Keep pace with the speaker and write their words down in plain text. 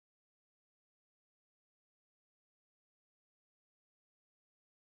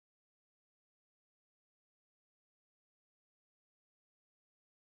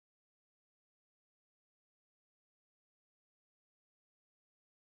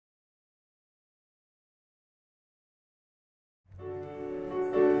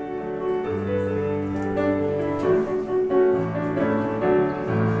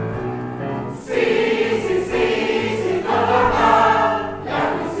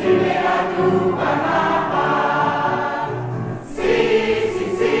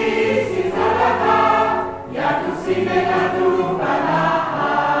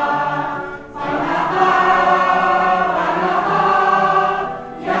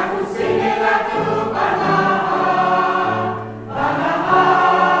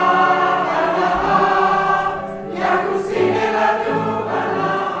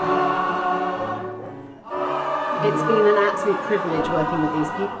It's been an absolute privilege working with these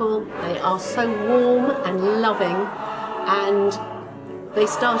people. They are so warm and loving, and they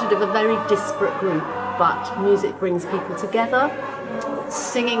started as a very disparate group, but music brings people together.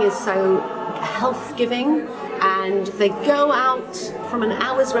 Singing is so health-giving, and they go out from an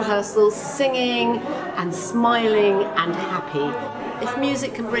hour's rehearsal singing and smiling and happy. If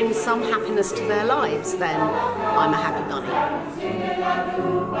music can bring some happiness to their lives, then I'm a happy bunny.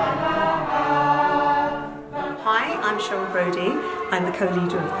 Hi, I'm Cheryl Brodie. I'm the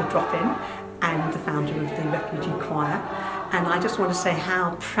co-leader of the Drop-In and the founder of the Refugee Choir. And I just want to say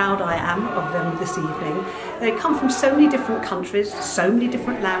how proud I am of them this evening. They come from so many different countries, so many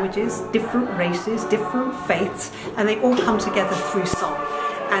different languages, different races, different faiths, and they all come together through song.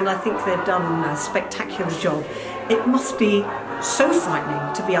 And I think they've done a spectacular job. It must be so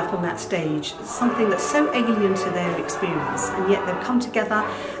frightening to be up on that stage, something that's so alien to their experience, and yet they've come together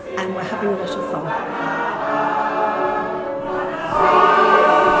and we're having a lot of fun.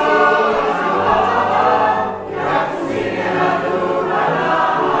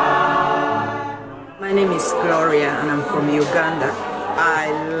 My name is Gloria and I'm from Uganda.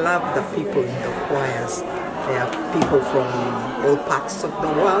 I love the people in the choirs. They are people from all parts of the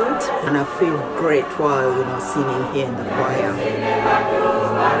world, and I feel great while singing here in the choir.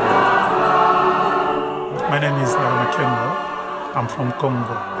 My name is Nakendo. I'm from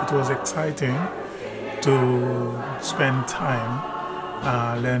Congo. It was exciting to spend time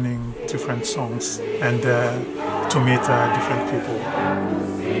learning different songs and to meet different people.